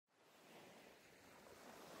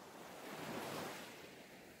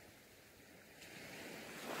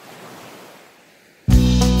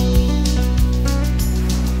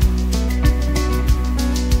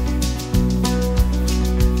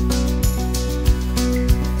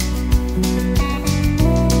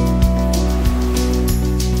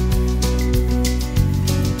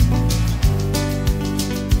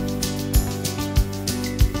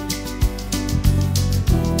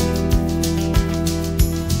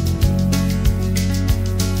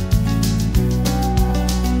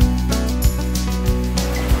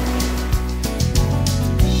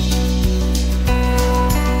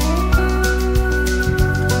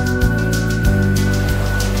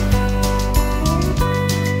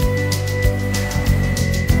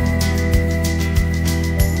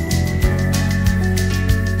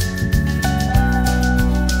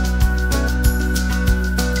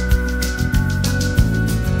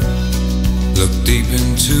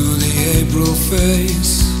April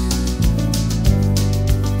face,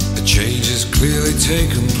 a change has clearly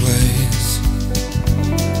taken place.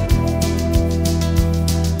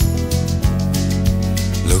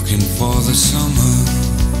 Looking for the summer,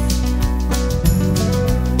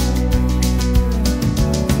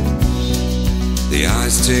 the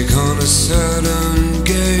eyes take on a certain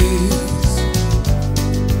gaze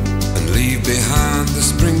and leave behind the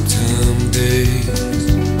springtime days.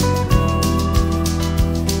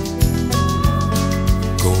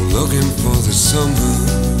 Go looking for the summer.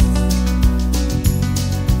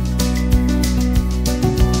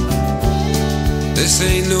 This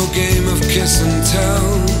ain't no game of kiss and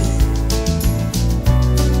tell.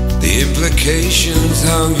 The implications,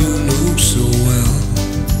 how you know so well.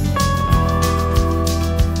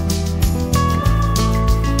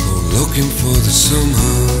 Go looking for the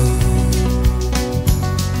summer.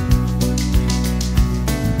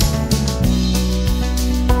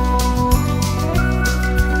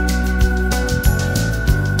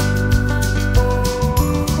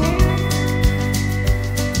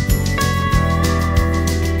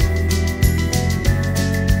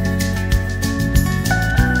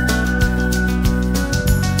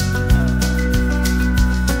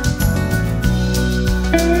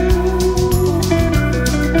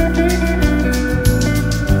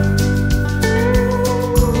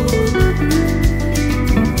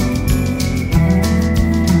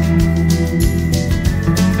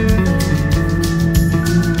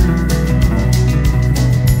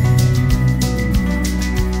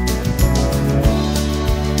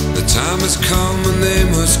 Come and they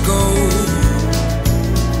must go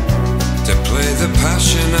to play the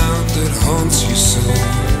passion out that haunts you so.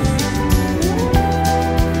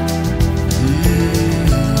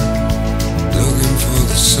 Looking for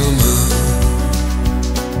the summer.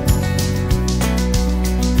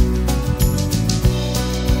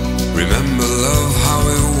 Remember love, how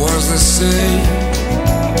it was the same.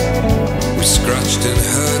 We scratched and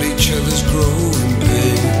hurt each other's growing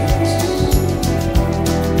pains.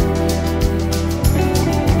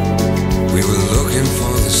 We were looking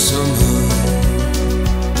for the summer.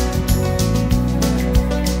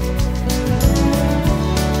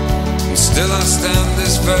 And still I stand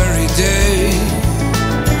this very day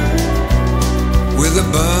with a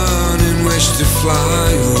burning wish to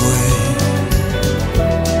fly away.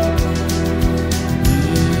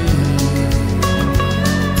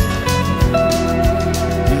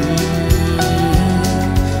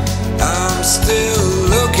 I'm still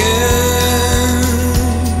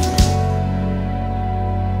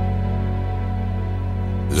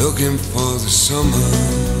looking for the summer.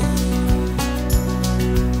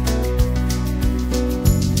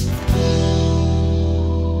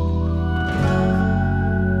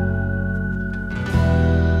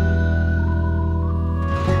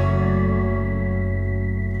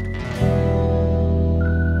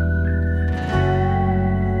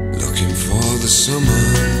 Looking for the summer.